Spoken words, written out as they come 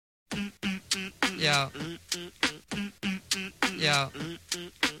Yo. Yo.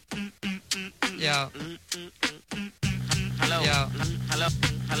 Yo. Hello. Yo. Hello.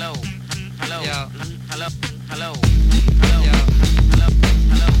 Hello. Hello. Yo. Hello. Hello. Hello. Yo. Hello.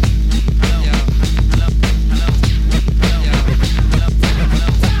 Hello. Hello. Yo. Hello. Hello. Hello.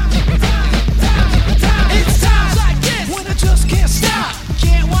 It's times like this when I just can't stop.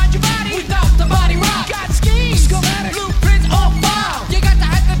 Can't wind your body without the body rock. Got schemes, schematic, blueprints on file. You got to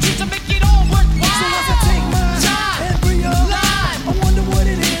have the truth to make it all worthwhile. So as I take my time and realize, I wonder what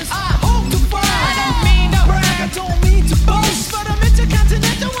it is I hope to find. I don't mean to brag, I don't mean to boast, but I'm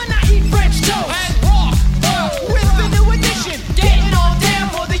intercontinental when I eat French toast and rock with a new edition. Getting on down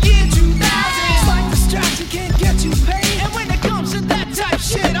for the year 2000. It's like distraction can't get you paid, and when it comes to that type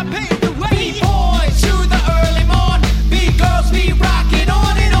shit, I pay the way. B-boys to the early morn, B-girls be rocking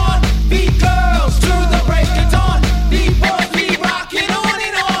on and on, B-girls to the break of dawn, B-boys be rocking on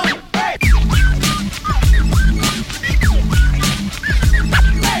and on. Hey.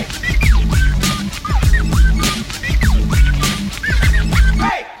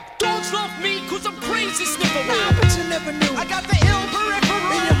 Hey. Dogs love me 'cause I'm crazy sniffer. Nah, but you never knew. I got the ill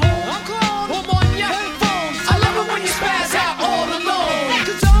peripheral. In your home, I'm clone. I'm on your headphones. I love it when you spaz out all alone.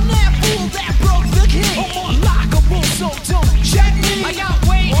 'Cause I'm that fool that broke the king. I'm unlockable, so don't check me. I got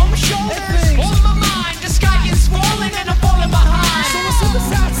weight on my shoulders, on my mind. The sky is falling and I'm falling behind. So a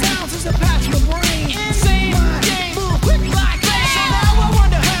synthesized sounds is a patch my brain. Insane, game, move quick like that. So now I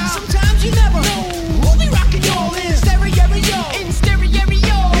wonder how. Sometimes you never know. Who be rocking y'all in stereo, in stereo, in stereo,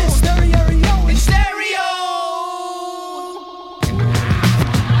 in stereo.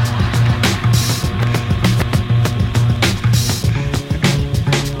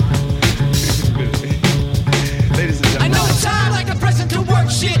 Ladies and I gentlemen, know it's time like the present to work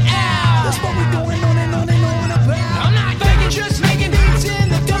shit out. That's what we're going on and on and on about. I'm not begging, just making beats in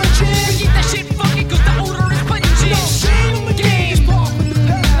the dungeon. Keep that shit fucking 'cause the odor is pungent. No shame in the game. Spark with the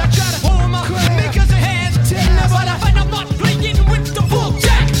past. I try to hold my crap because it has ten. But I find I'm not playing with the full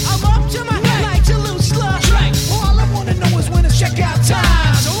deck. I'm up to my neck like to lose slush. All I wanna know is when it's checkout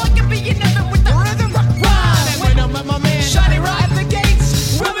time, so I can be in heaven with the rhythm rhyme. And when I'm at my man Shiny right at the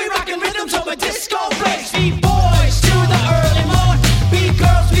gates, we'll be rocking rhythms over disco breaks. B-boys to the early morn,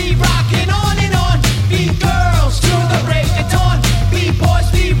 B-girls be rocking on and on, B-girls to the break of dawn, B-boys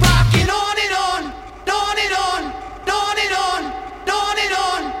be rocking on and on, on and on, on and on, on and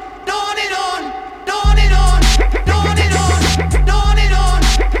on, on and on, on and on, on and on, on and on, on and on,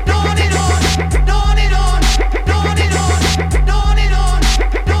 on and on, on and on, on and on, on and on, on and on,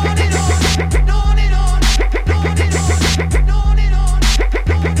 on and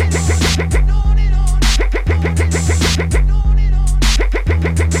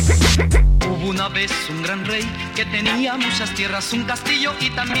Hubo una vez un gran rey que tenía muchas tierras, un castillo y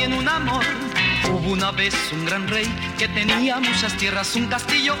también un amor. Hubo una vez un gran rey que tenía muchas tierras, un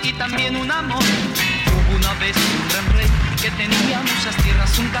castillo y también un amor. Hubo una vez un gran rey que tenía muchas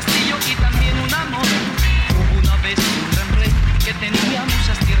tierras, un castillo y también un amor. Hubo una vez un gran rey que tenía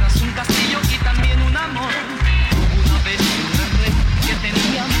muchas tierras, un castillo y también un amor. Hubo una vez un gran rey que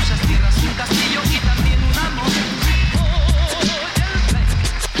tenía muchas tierras, un castillo y también un amor.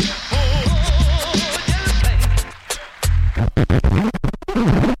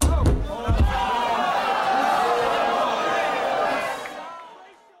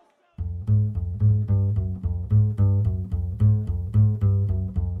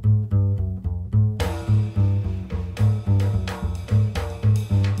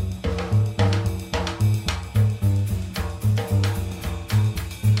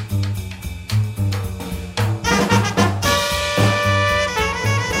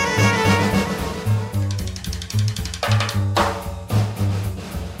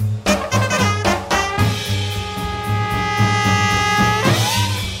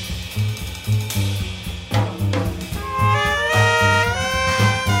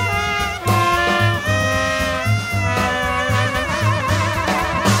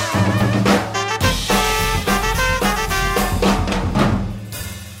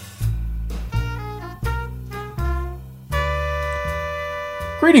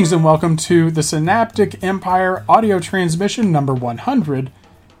 Greetings and welcome to the Synaptic Empire audio transmission number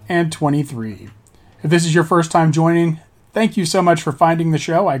 123. If this is your first time joining, thank you so much for finding the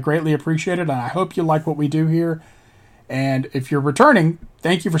show. I greatly appreciate it, and I hope you like what we do here. And if you're returning,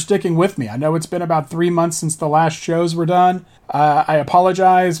 thank you for sticking with me. I know it's been about 3 months since the last shows were done. I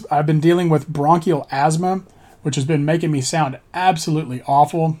apologize. I've been dealing with bronchial asthma, which has been making me sound absolutely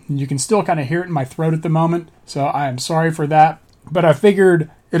awful. And you can still kind of hear it in my throat at the moment, so I am sorry for that. But I figured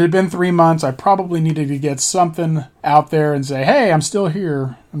it had been 3 months. I probably needed to get something out there and say, hey, I'm still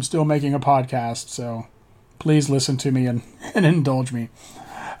here. I'm still making a podcast. So please listen to me and indulge me.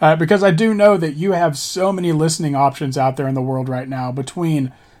 Because I do know that you have so many listening options out there in the world right now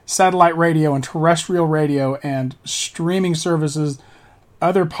between satellite radio and terrestrial radio and streaming services,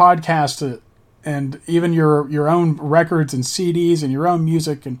 other podcasts, and even your own records and CDs and your own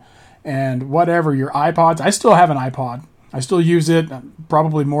music and whatever, your iPods. I still have an iPod. I still use it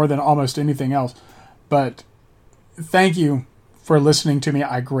probably more than almost anything else. But thank you for listening to me.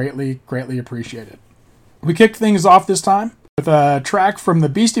 I greatly, greatly appreciate it. We kicked things off this time with a track from the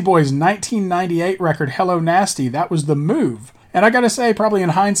Beastie Boys' 1998 record, Hello Nasty. That was The Move. And I gotta say, probably in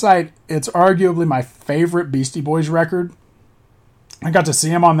hindsight, it's arguably my favorite Beastie Boys record. I got to see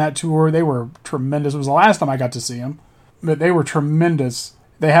them on that tour. They were tremendous. It was the last time I got to see them, but they were tremendous.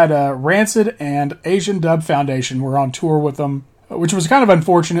 They had Rancid and Asian Dub Foundation were on tour with them, which was kind of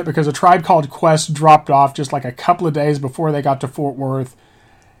unfortunate because A Tribe Called Quest dropped off just like a couple of days before they got to Fort Worth,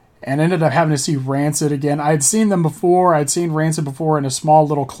 and ended up having to see Rancid again. I had seen them before. I'd seen Rancid before in a small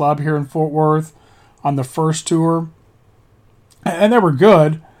little club here in Fort Worth on the first tour, and they were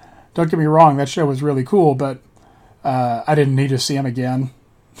good. Don't get me wrong, that show was really cool, but I didn't need to see them again.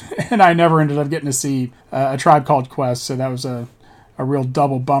 And I never ended up getting to see A Tribe Called Quest, so that was a real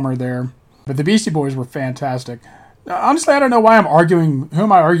double bummer there. But the Beastie Boys were fantastic. Honestly, I don't know why I'm arguing. Who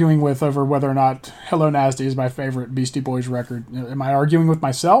am I arguing with over whether or not Hello Nasty is my favorite Beastie Boys record? Am I arguing with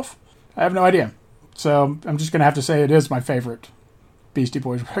myself? I have no idea. So I'm just going to have to say it is my favorite Beastie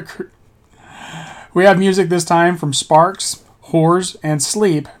Boys record. We have music this time from Sparks, Whores, and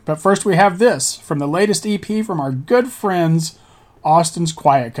Sleep. But first we have this from the latest EP from our good friends, Austin's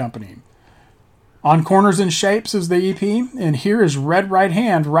Quiet Company. On Corners and Shapes is the EP, and here is Red Right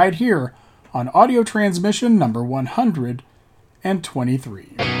Hand right here on audio transmission number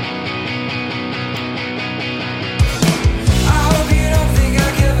 123.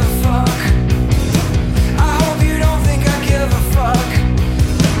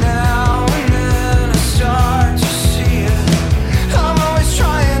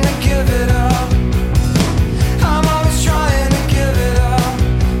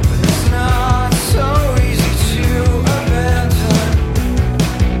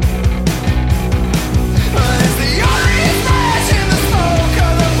 But it's the only match in the smoke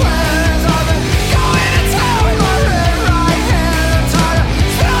of the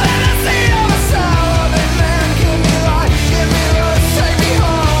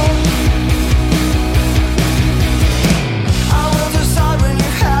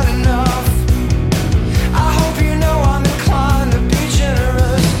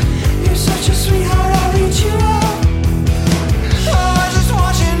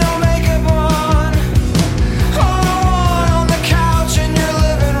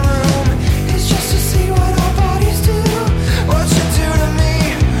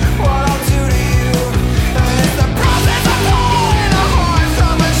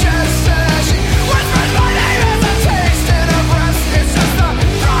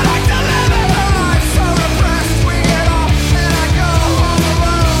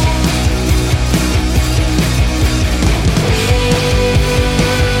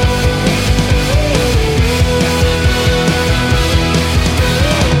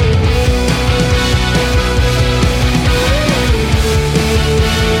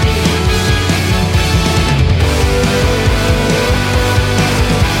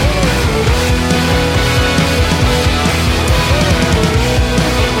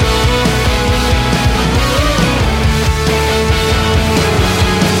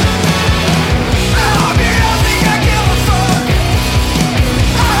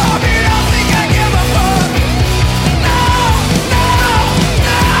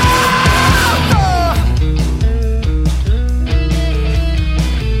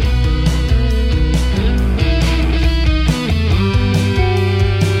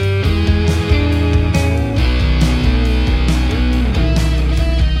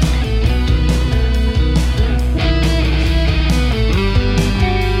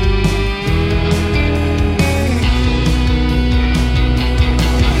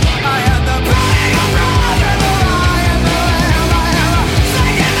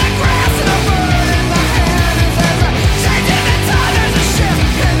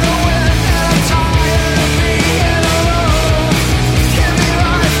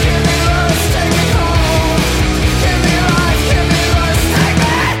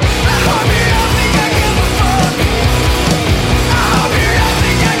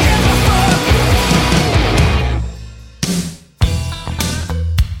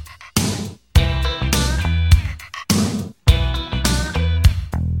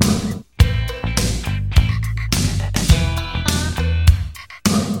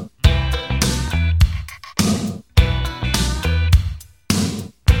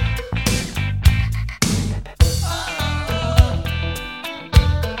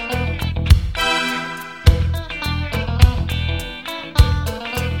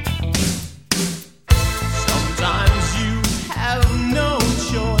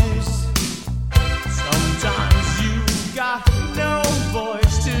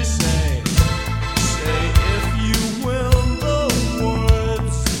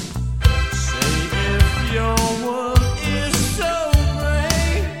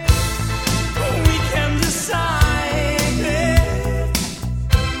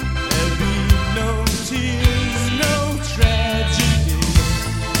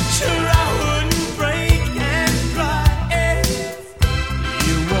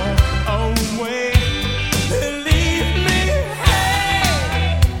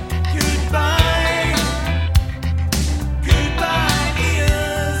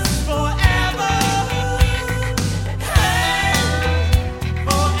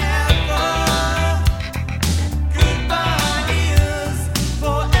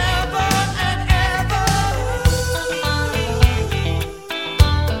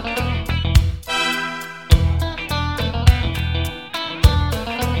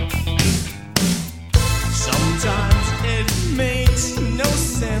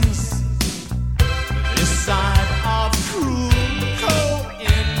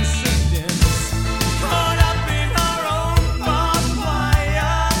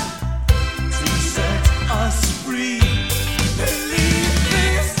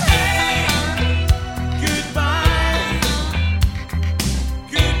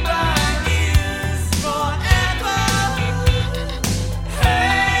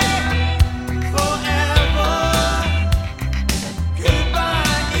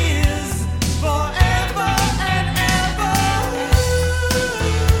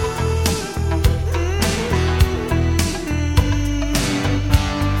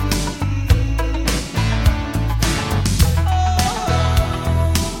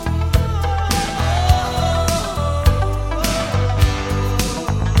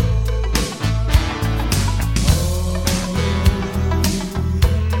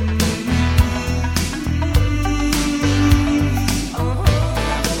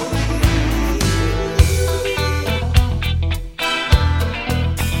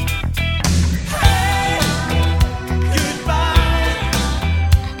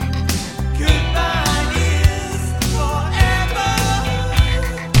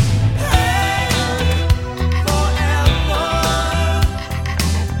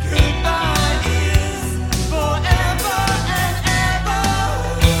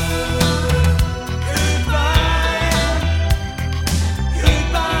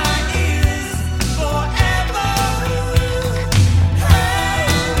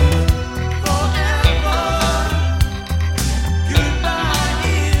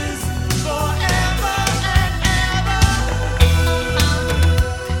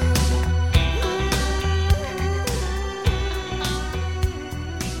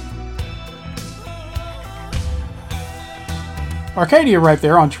Arcadia right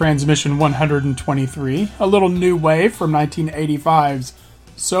there on transmission 123. A little new wave from 1985's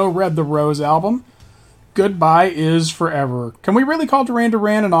So Red the Rose album. Goodbye is Forever. Can we really call Duran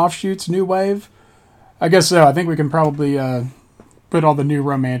Duran and Offshoots new wave? I guess so. I think we can probably put all the new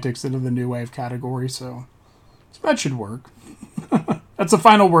romantics into the new wave category, so that should work. That's the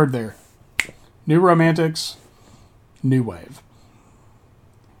final word there. New romantics, new wave.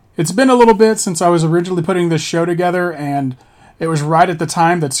 It's been a little bit since I was originally putting this show together, and it was right at the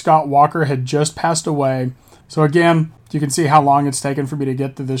time that Scott Walker had just passed away. So again, you can see how long it's taken for me to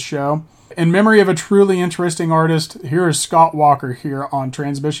get to this show. In memory of a truly interesting artist, here is Scott Walker here on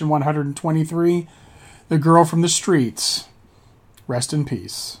Transmission 123, The Girl from the Streets. Rest in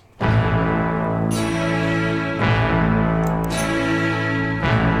peace.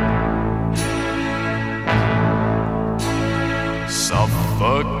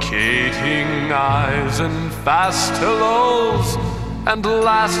 Suffocating eyes and fast hellos and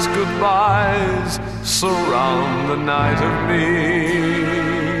last goodbyes surround the night of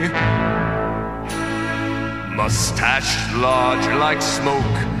me. Mustached large like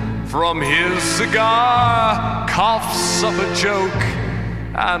smoke from his cigar, coughs up a joke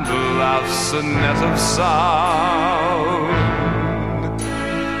and laughs a net of sound.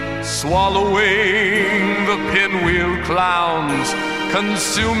 Swallowing the pinwheel clowns,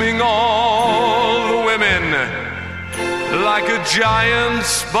 consuming all the women like a giant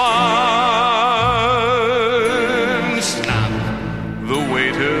sponge. Snap. The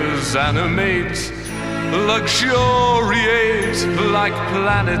waiters animate, luxuriate like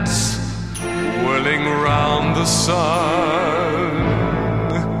planets whirling round the sun.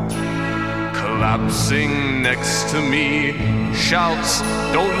 Collapsing next to me, shouts,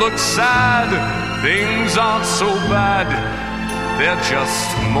 "Don't look sad, things aren't so bad, they're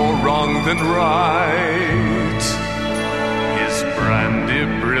just more wrong than right." His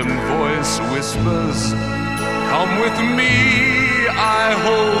brandy-brimmed voice whispers, "Come with me, I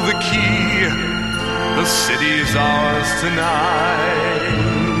hold the key, the city's ours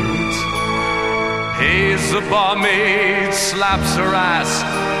tonight." Pays the barmaid, slaps her ass,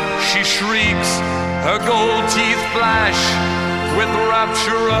 she shrieks, her gold teeth flash with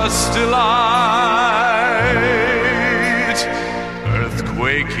rapturous delight.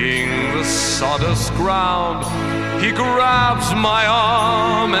 Earthquaking the sawdust ground, he grabs my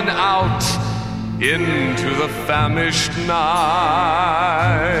arm and out into the famished night.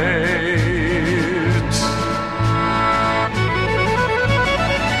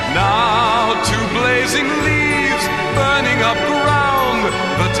 Now two blazing leaves burning up ground,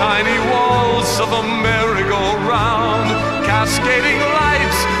 the tiny walls of a merry-go-round, cascading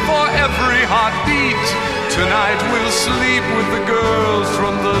lights for every heartbeat. Tonight we'll sleep with the girls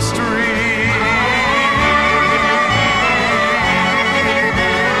from the streets.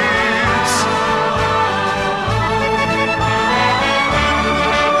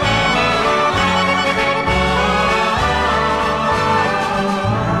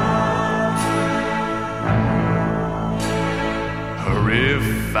 Hurry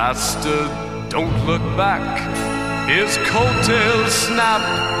faster, don't look back. His coattails snap,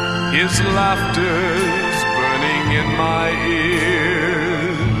 his laughter's burning in my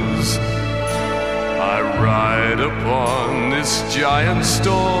ears. I ride upon this giant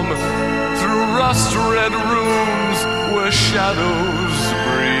storm through rust-red rooms where shadows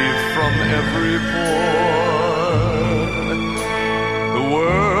breathe from every pore. The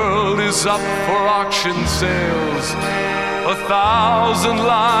world is up for auction sales, 1,000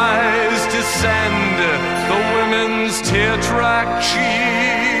 lies descend the women's tear-track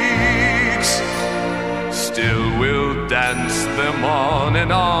cheeks. Still we'll dance them on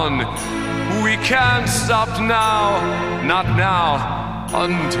and on. We can't stop now, not now,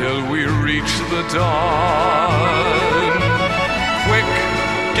 until we reach the dawn. Quick,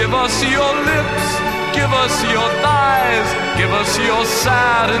 give us your lips, give us your thighs, give us your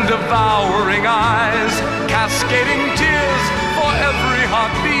sad and devouring eyes, cascading tears for every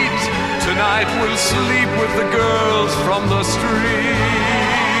heartbeat. Tonight we'll sleep with the girls from the street.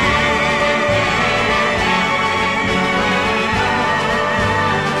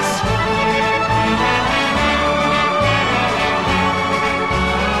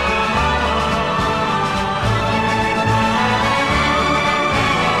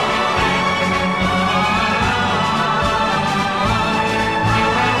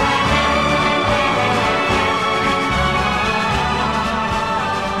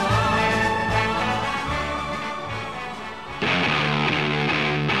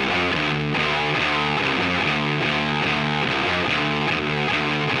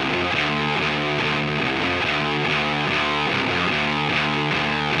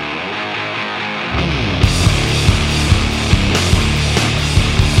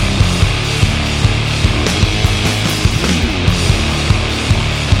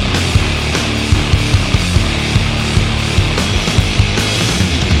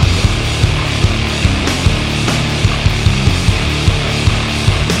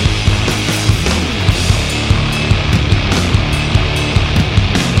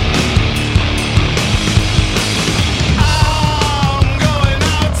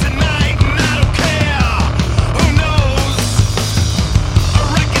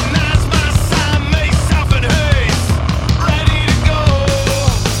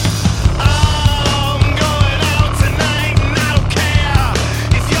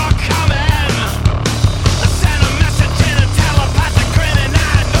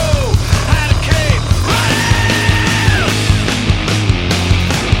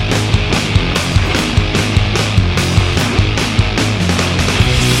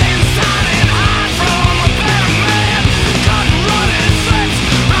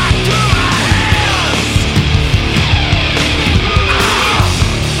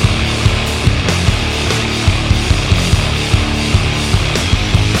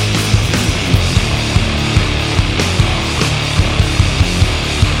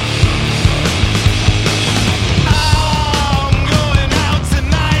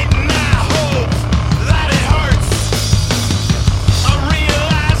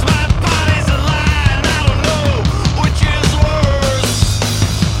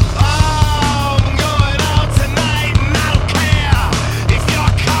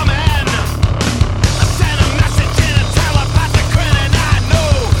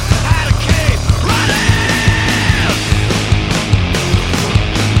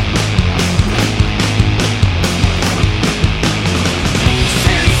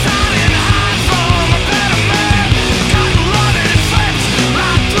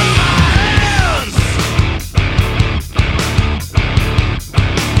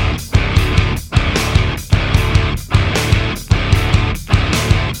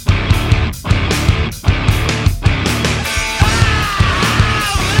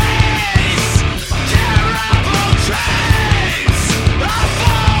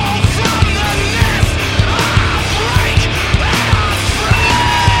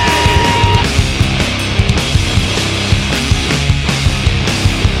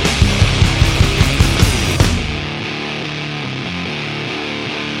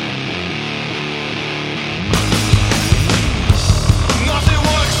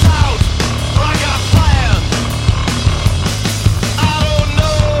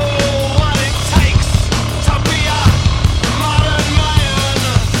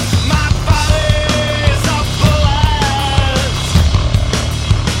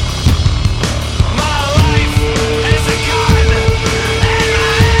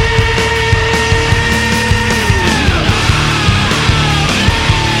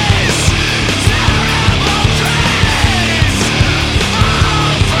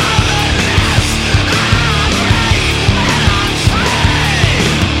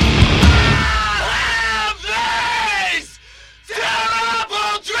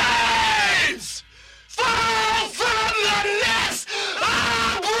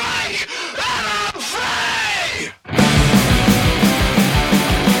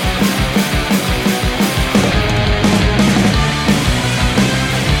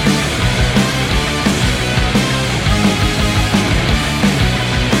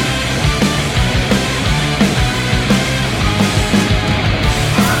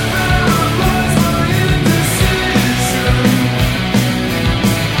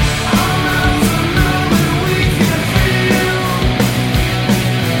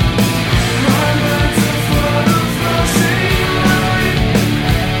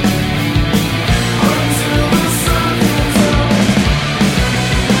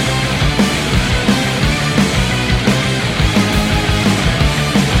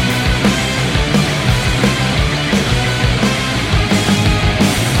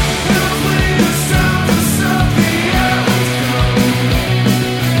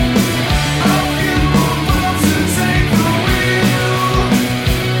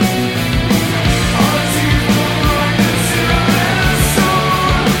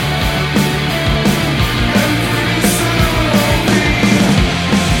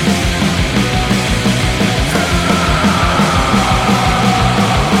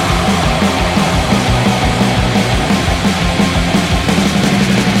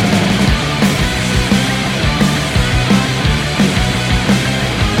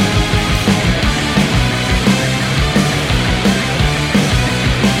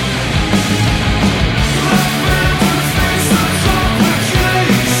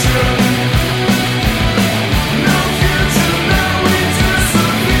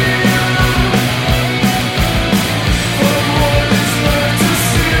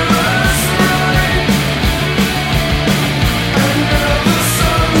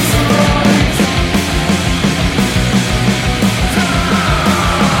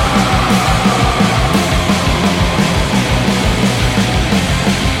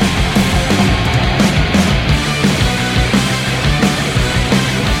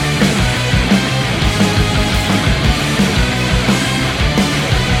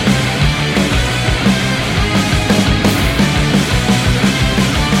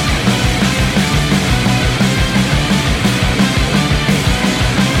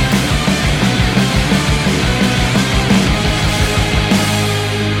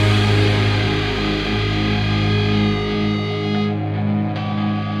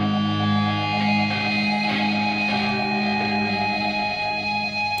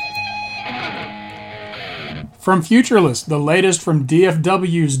 From Futureless, the latest from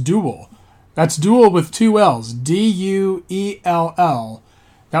DFW's Duel. That's Duel with 2 L's. Duell.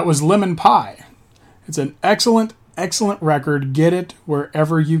 That was Lemon Pie. It's an excellent, excellent record. Get it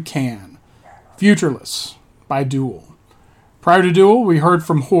wherever you can. Futureless by Duel. Prior to Duel, we heard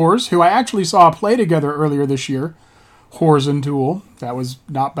from Whores, who I actually saw play together earlier this year. Whores and Duel. That was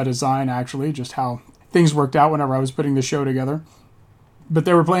not by design, actually, just how things worked out whenever I was putting the show together. But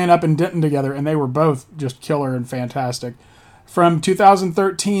they were playing up in Denton together, and they were both just killer and fantastic. From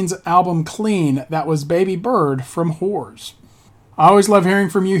 2013's album Clean, that was Baby Bird from Whores. I always love hearing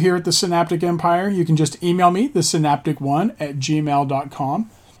from you here at the Synaptic Empire. You can just email me, thesynaptic1@gmail.com.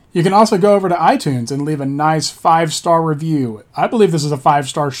 You can also go over to iTunes and leave a nice 5-star review. I believe this is a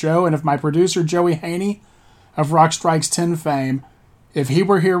 5-star show, and if my producer Joey Haney of Rock Strikes 10 fame, if he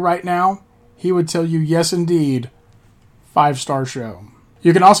were here right now, he would tell you, yes indeed, 5-star show.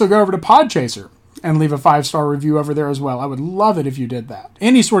 You can also go over to Podchaser and leave a 5-star review over there as well. I would love it if you did that.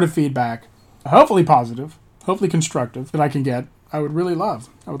 Any sort of feedback, hopefully positive, hopefully constructive, that I can get, I would really love.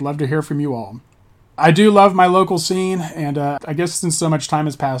 I would love to hear from you all. I do love my local scene, and I guess since so much time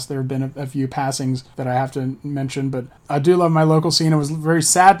has passed, there have been a few passings that I have to mention, but I do love my local scene. I was very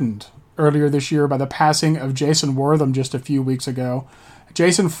saddened earlier this year by the passing of Jason Wortham just a few weeks ago.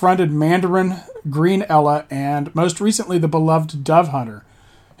 Jason fronted Mandarin, Green Ella, and most recently the beloved Dove Hunter,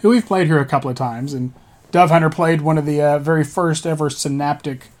 who we've played here a couple of times. And Dove Hunter played one of the very first ever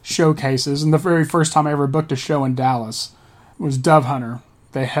Synaptic showcases, and the very first time I ever booked a show in Dallas was Dove Hunter.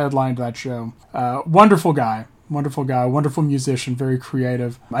 They headlined that show. Wonderful guy, wonderful musician, very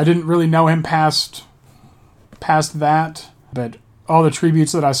creative. I didn't really know him past that, but all the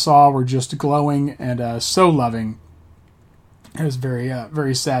tributes that I saw were just glowing and so loving. It was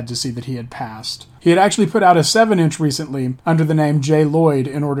very sad to see that he had passed. He had actually put out a 7-inch recently under the name Jay Lloyd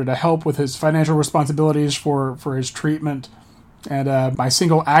in order to help with his financial responsibilities for his treatment. And my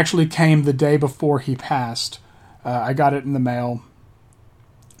single actually came the day before he passed. I got it in the mail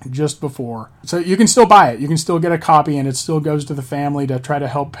just before. So you can still buy it. You can still get a copy, and it still goes to the family to try to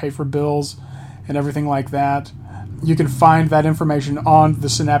help pay for bills and everything like that. You can find that information on the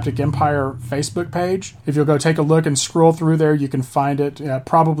Synaptic Empire Facebook page. If you'll go take a look and scroll through there, you can find it.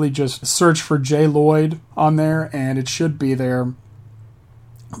 Probably just search for Jay Lloyd on there, and it should be there.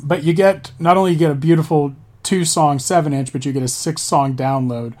 But you get, not only you get a beautiful 2-song 7-inch, but you get a 6-song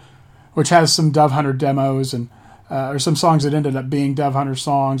download, which has some Dove Hunter demos and or some songs that ended up being Dove Hunter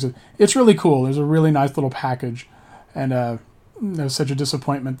songs. It's really cool. There's a really nice little package, and it was such a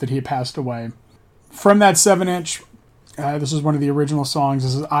disappointment that he passed away. From that 7-inch, this is one of the original songs.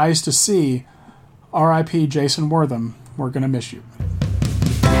 This is Eyes to See, R.I.P. Jason Wortham. We're going to miss you.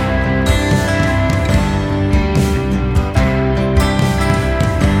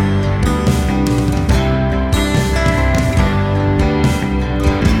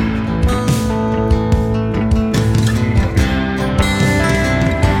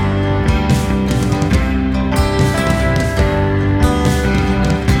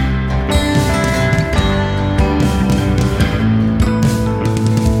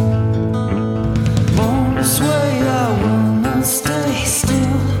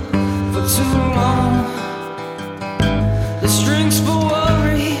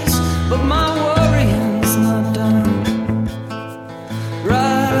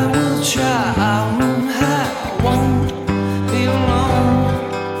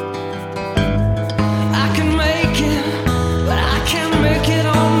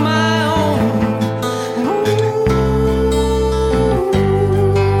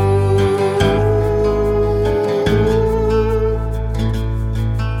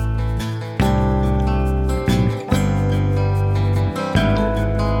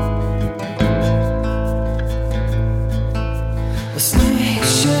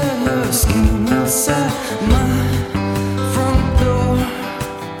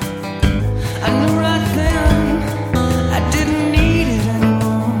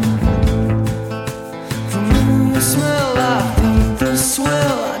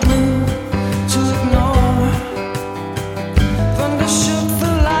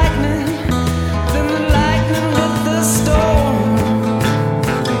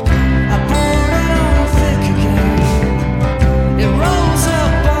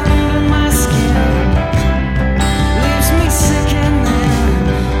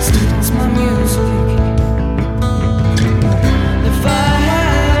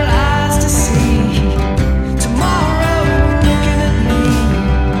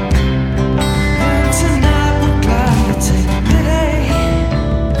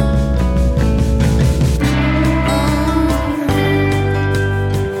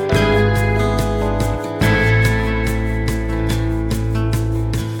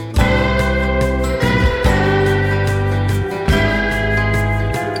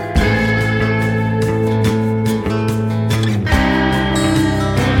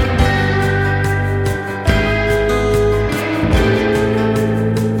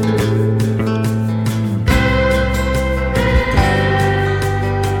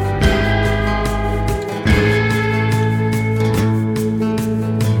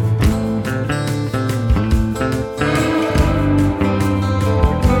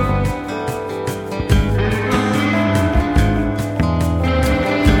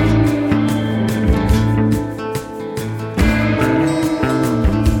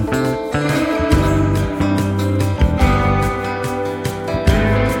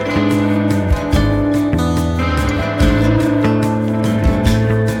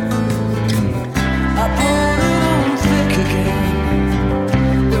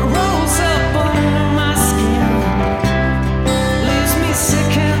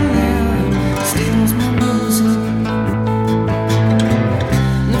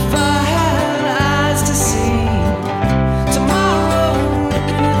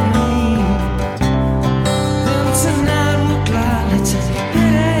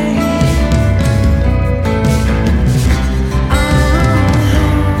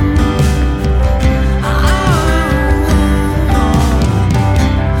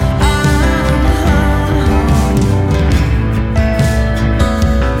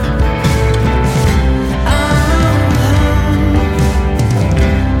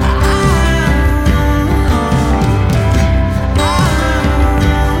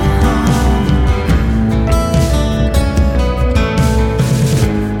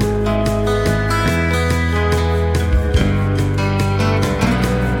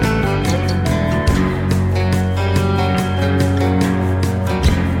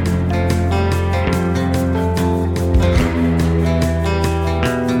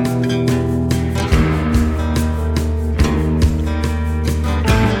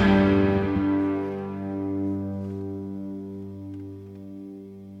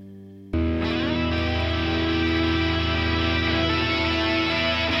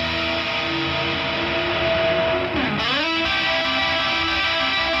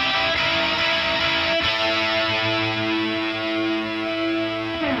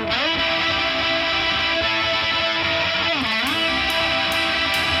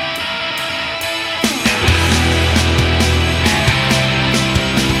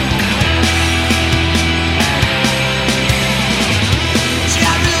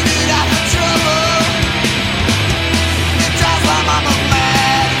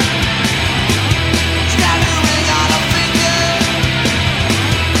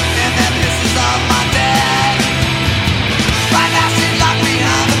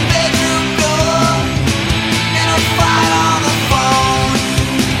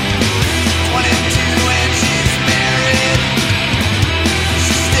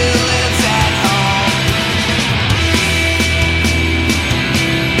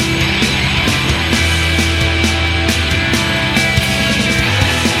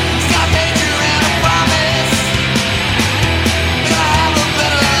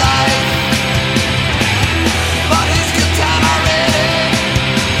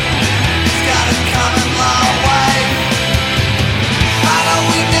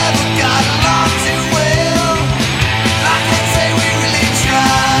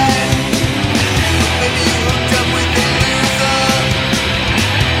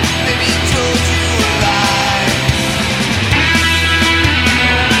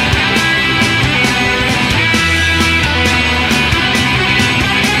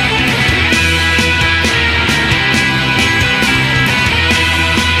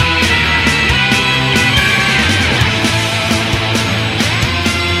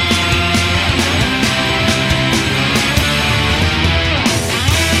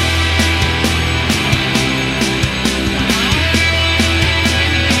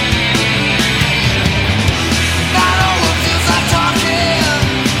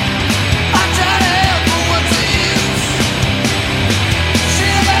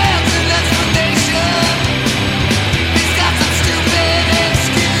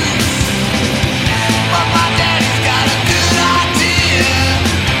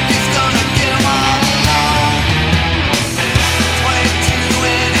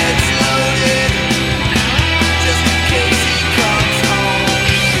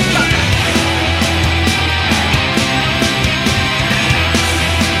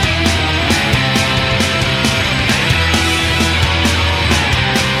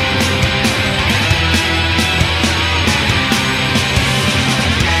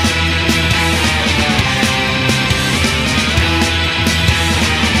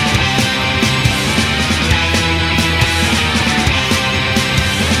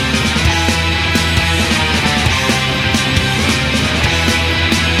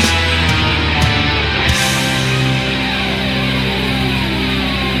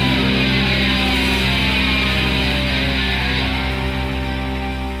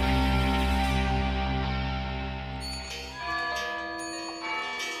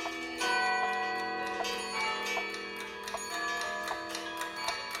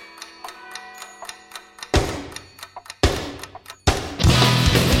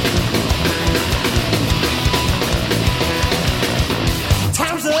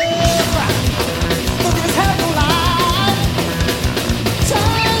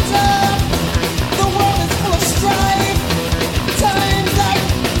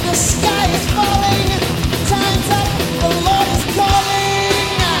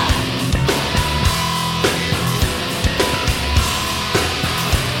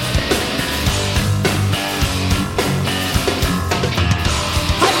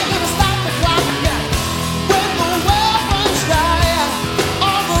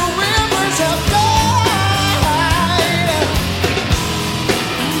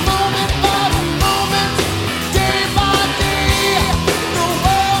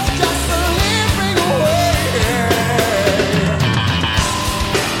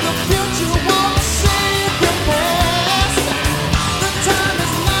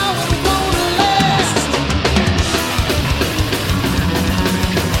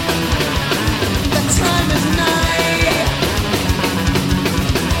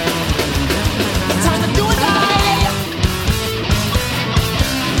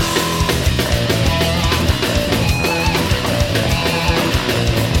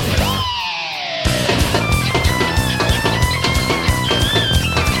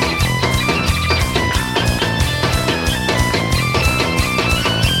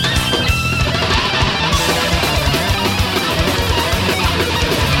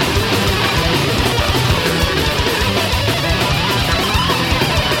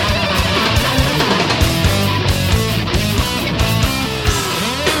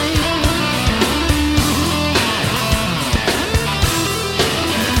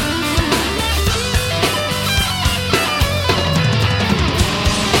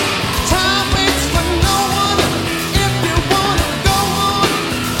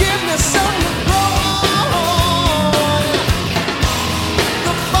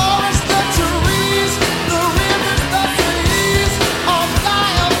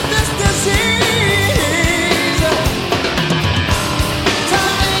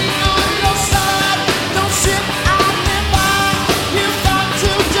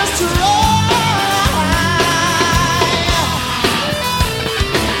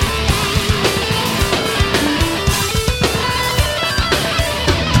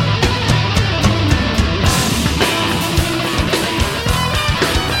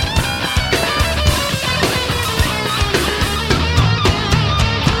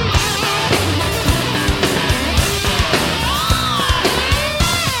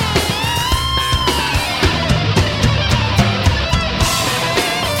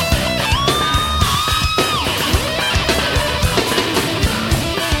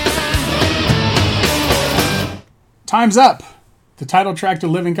 Time's Up, the title track to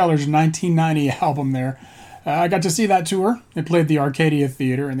Living Colour's 1990 album there. I got to see that tour. They played the Arcadia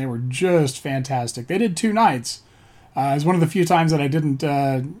Theater, and they were just fantastic. They did 2 nights. It was one of the few times that I didn't...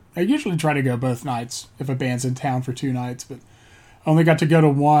 I usually try to go both nights if a band's in town for 2 nights, but I only got to go to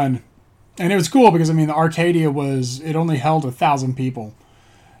one. And it was cool because, I mean, the Arcadia it only held 1,000 people.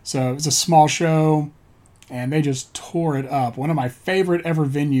 So it was a small show, and they just tore it up. One of my favorite ever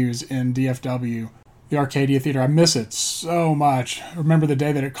venues in DFW, the Arcadia Theater. I miss it so much. I remember the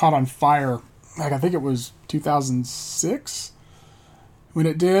day that it caught on fire. I think it was 2006 when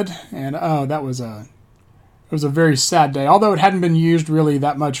it did. And, that was it was a very sad day. Although it hadn't been used really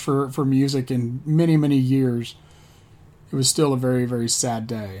that much for music in many, many years, it was still a very, very sad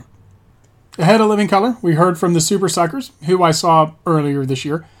day. Ahead of Living Colour, we heard from the Super Suckers, who I saw earlier this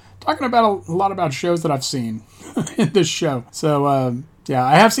year, talking about a lot about shows that I've seen in this show. So, yeah,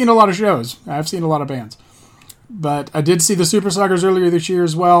 I have seen a lot of shows. I have seen a lot of bands. But I did see the Super Suckers earlier this year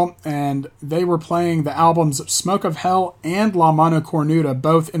as well, and they were playing the albums Smoke of Hell and La Mano Cornuda,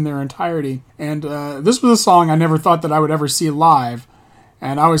 both in their entirety. And this was a song I never thought that I would ever see live,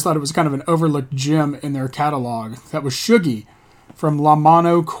 and I always thought it was kind of an overlooked gem in their catalog. That was Shuggy from La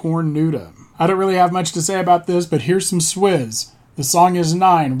Mano Cornuda. I don't really have much to say about this, but here's some swizz. The song is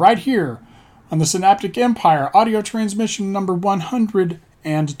 9, right here on the Synaptic Empire audio transmission number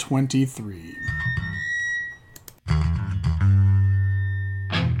 123.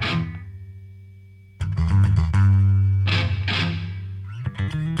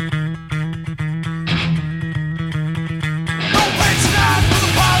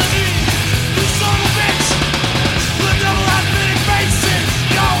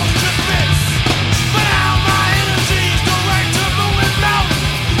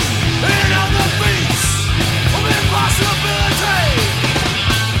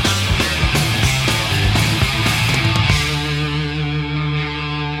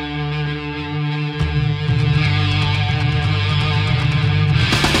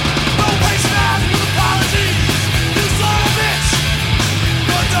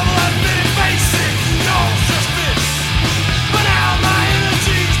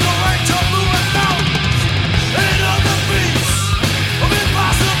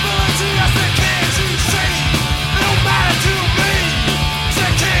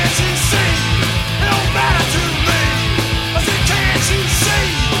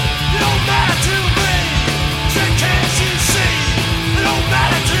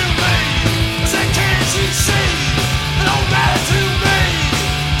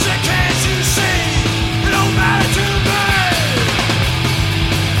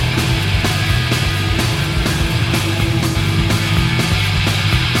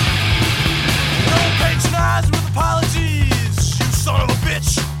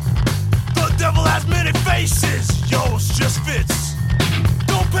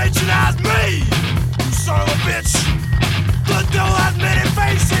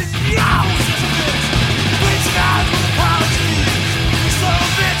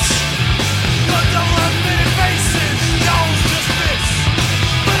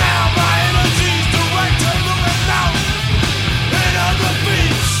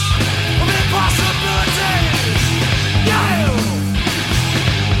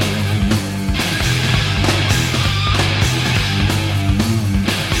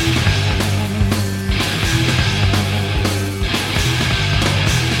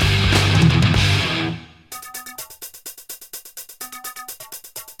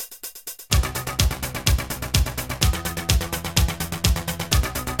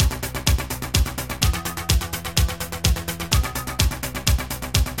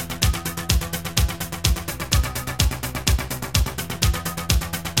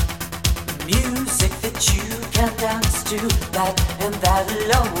 Music that you can dance to, that and that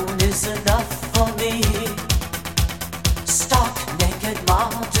alone is enough for me. Stark, naked,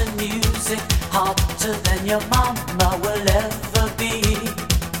 modern music, hotter than your mama will ever be.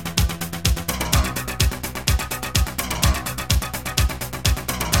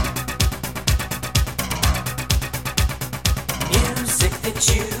 Music that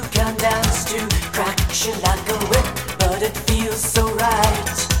you can dance to, cracks you like a whip, but it feels so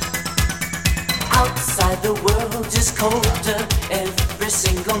right. Outside the world is colder every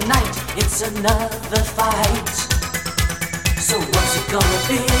single night. It's another fight. So what's it gonna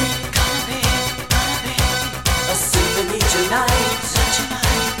be? A symphony tonight.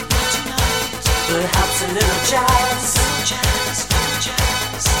 Perhaps a little jazz.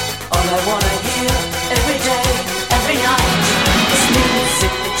 All I wanna hear every day, every night is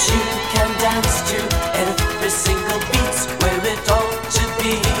music that you can dance to. Every single beat's where it ought to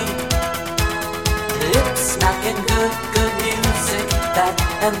be. Lip smacking good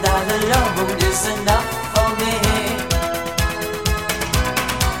and that alone is enough for me.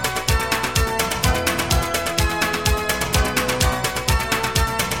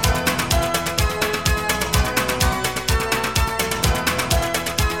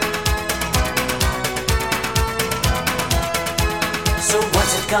 So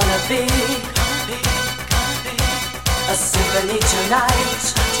what's it gonna be? A symphony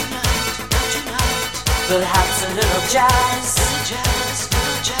tonight. Perhaps a little jazz.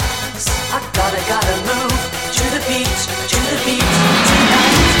 I gotta move to the beat, to the beat.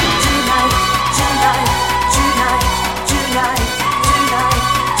 Tonight, tonight, tonight, tonight, tonight, tonight,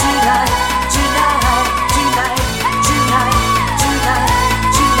 tonight, tonight, tonight, tonight, tonight,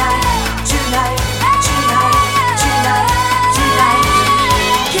 tonight, tonight, tonight, tonight.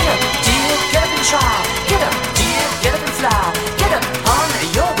 Get up, dear, get up and try. Get up, dear, get up and fly. Get up, hon,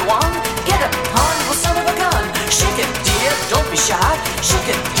 you're the one. Get up, hon, well, son of a gun. Shake it, dear, don't be shy. Shake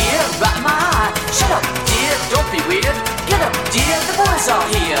it, dear, right my eye. Shut up, dear, don't be weird. Get up, dear, the boys are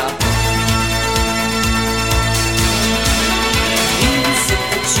here. Music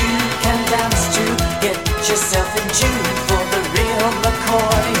that you can dance to. Get yourself in tune for the real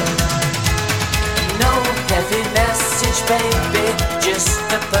McCoy. No heavy message, baby. Just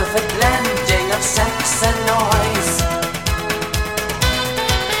the perfect blending of sex and noise.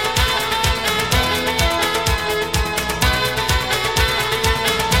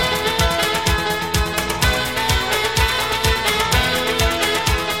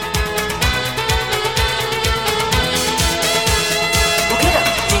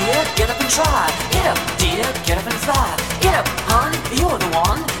 Try. Get up, dear, get up and fly. Get up, hon, you're the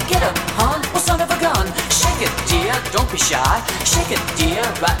one. Get up, hon, well, son of a gun. Shake it, dear, don't be shy. Shake it, dear,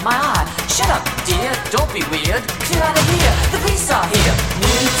 right my eye. Shut up, dear, don't be weird. Clear out of here, the police are here.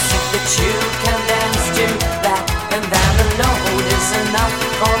 Music that you can dance to. That and that alone is enough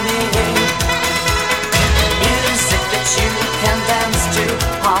for me. Music that you can dance to.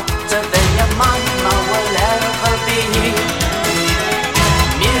 Hotter than your mama will ever be.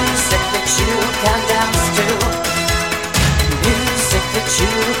 Music that you can dance to. Music that you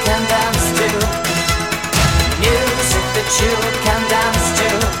can dance to. Music that you can dance to.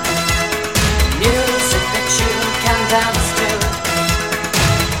 Music that you can dance to.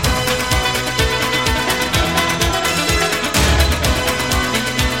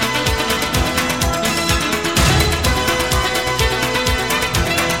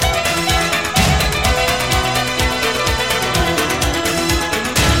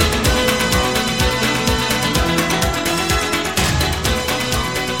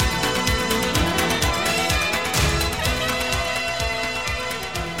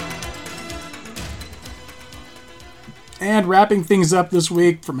 And wrapping things up this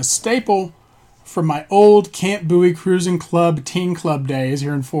week from a staple from my old Camp Bowie Cruising Club teen club days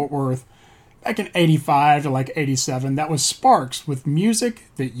here in Fort Worth, back in 85 to like 87, that was Sparks with Music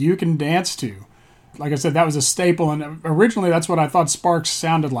That You Can Dance To. Like I said, that was a staple, and originally that's what I thought Sparks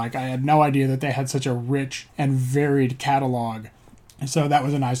sounded like. I had no idea that they had such a rich and varied catalog, and so that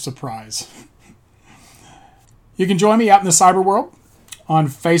was a nice surprise. You can join me out in the cyber world on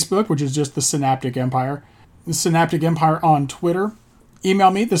Facebook, which is just the Synaptic Empire. The Synaptic Empire on Twitter. Email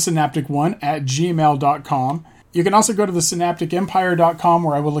me, thesynaptic1@gmail.com. You can also go to thesynapticempire.com,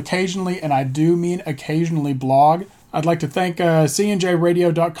 where I will occasionally, and I do mean occasionally, blog. I'd like to thank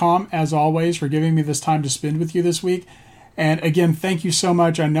cnjradio.com, as always, for giving me this time to spend with you this week. And again, thank you so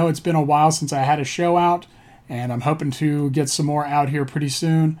much. I know it's been a while since I had a show out, and I'm hoping to get some more out here pretty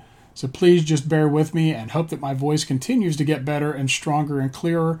soon. So please just bear with me and hope that my voice continues to get better and stronger and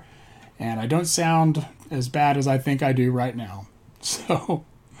clearer, and I don't sound as bad as I think I do right now. So,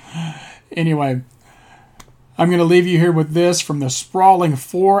 anyway, I'm going to leave you here with this from the sprawling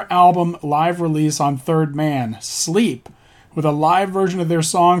 4-album live release on Third Man, Sleep, with a live version of their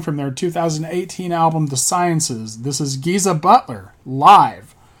song from their 2018 album, The Sciences. This is Giza Butler,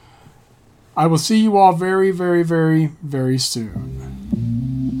 live. I will see you all very, very, very, very soon.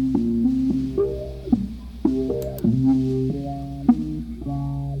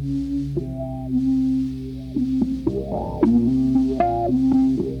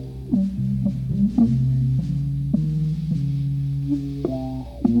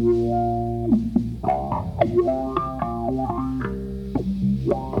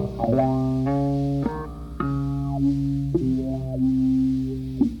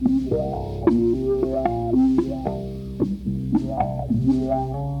 Yeah.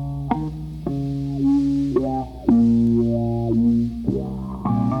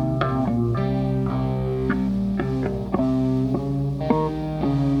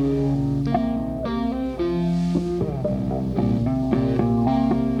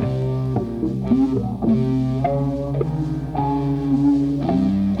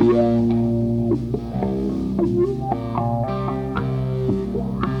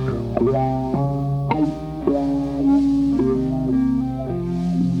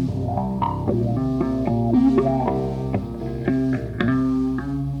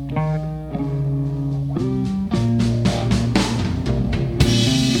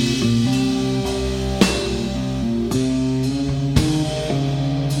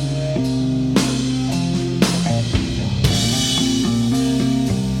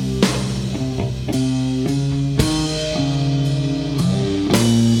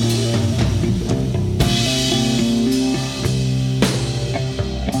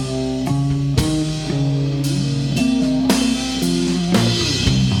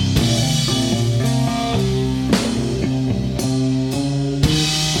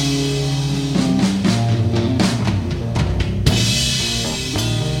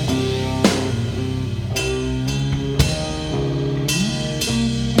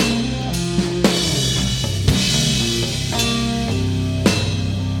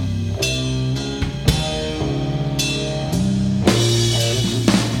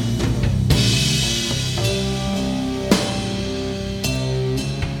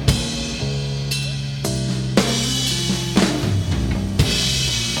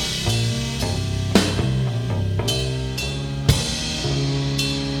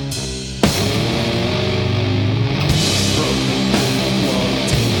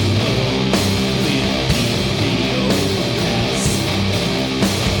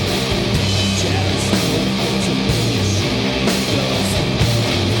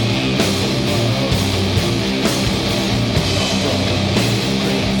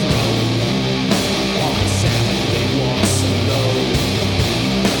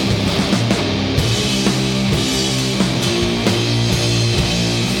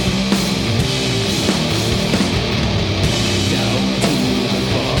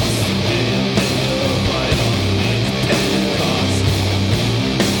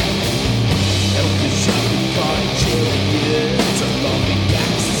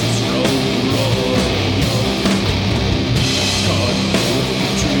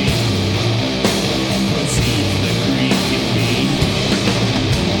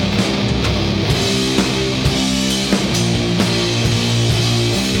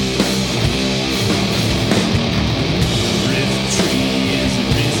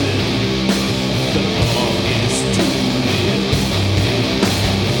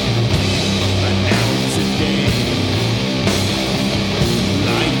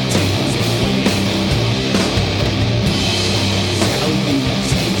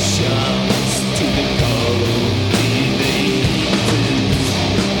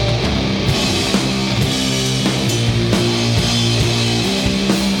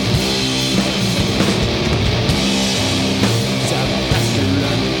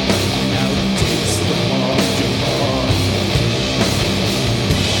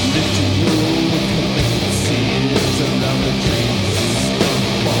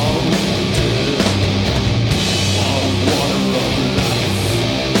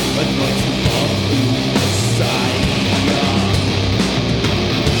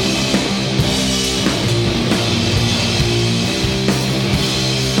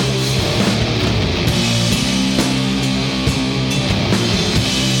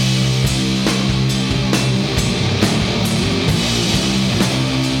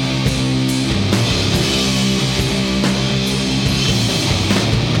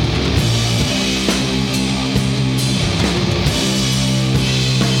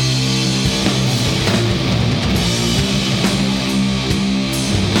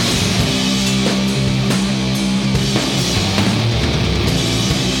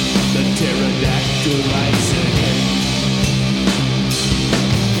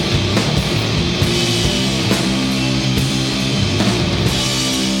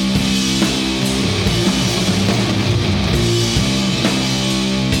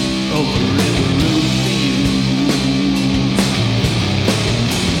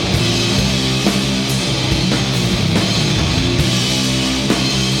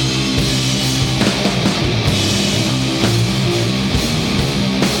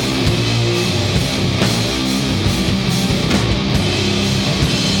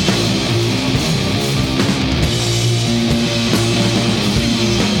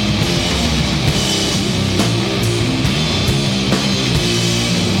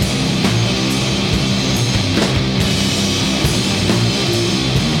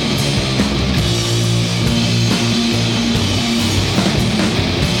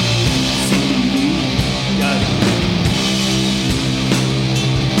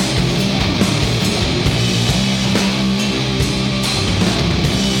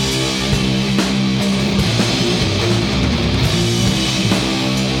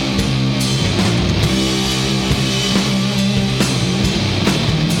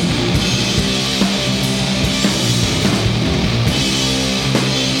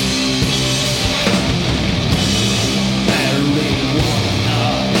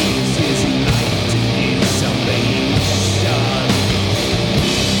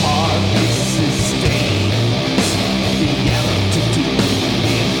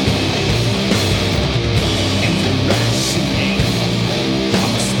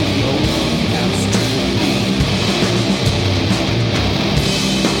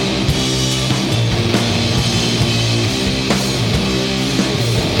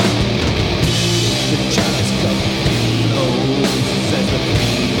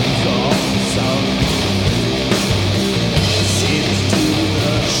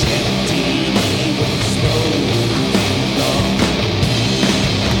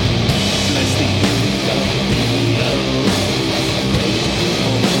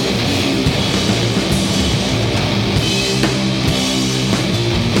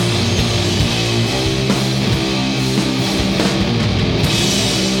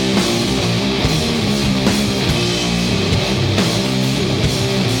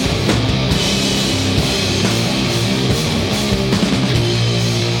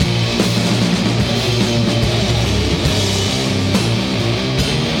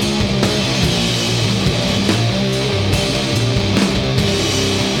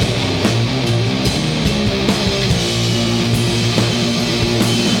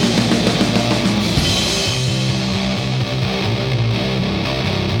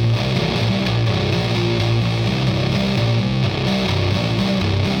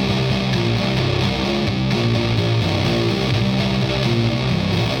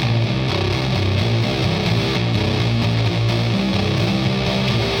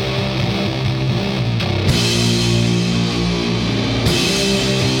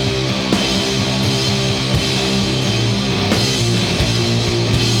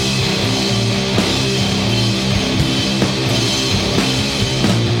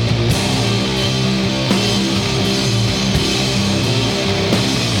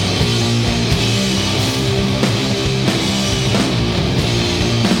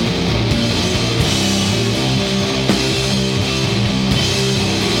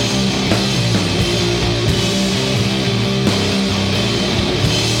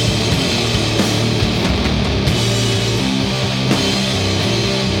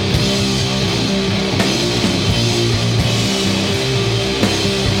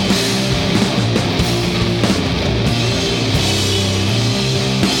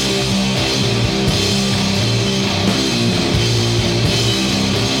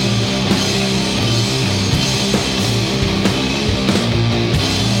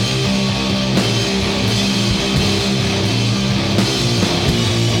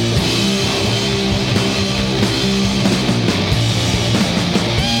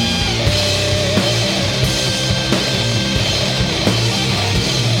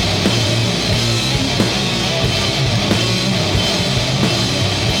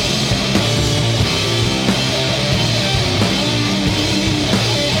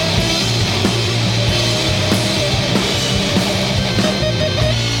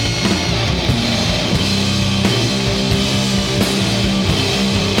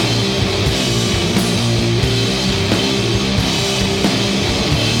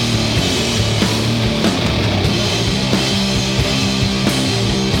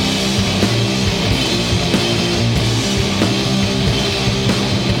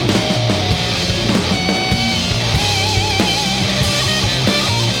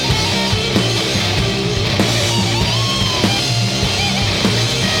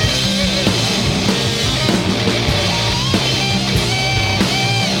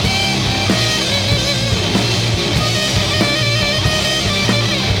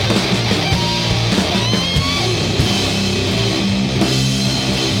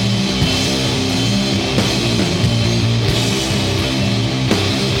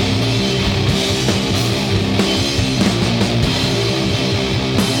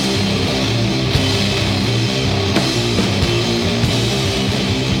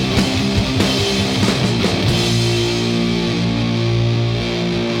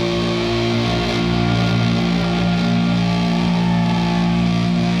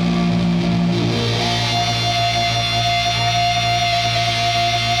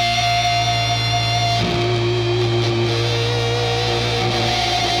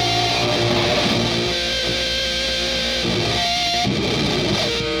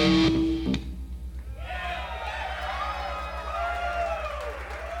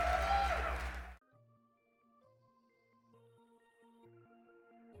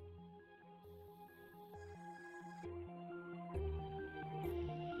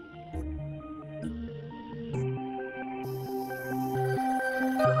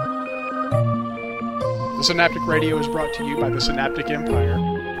 The Synaptic Radio is brought to you by the Synaptic Empire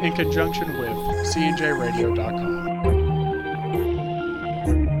in conjunction with cnjradio.com.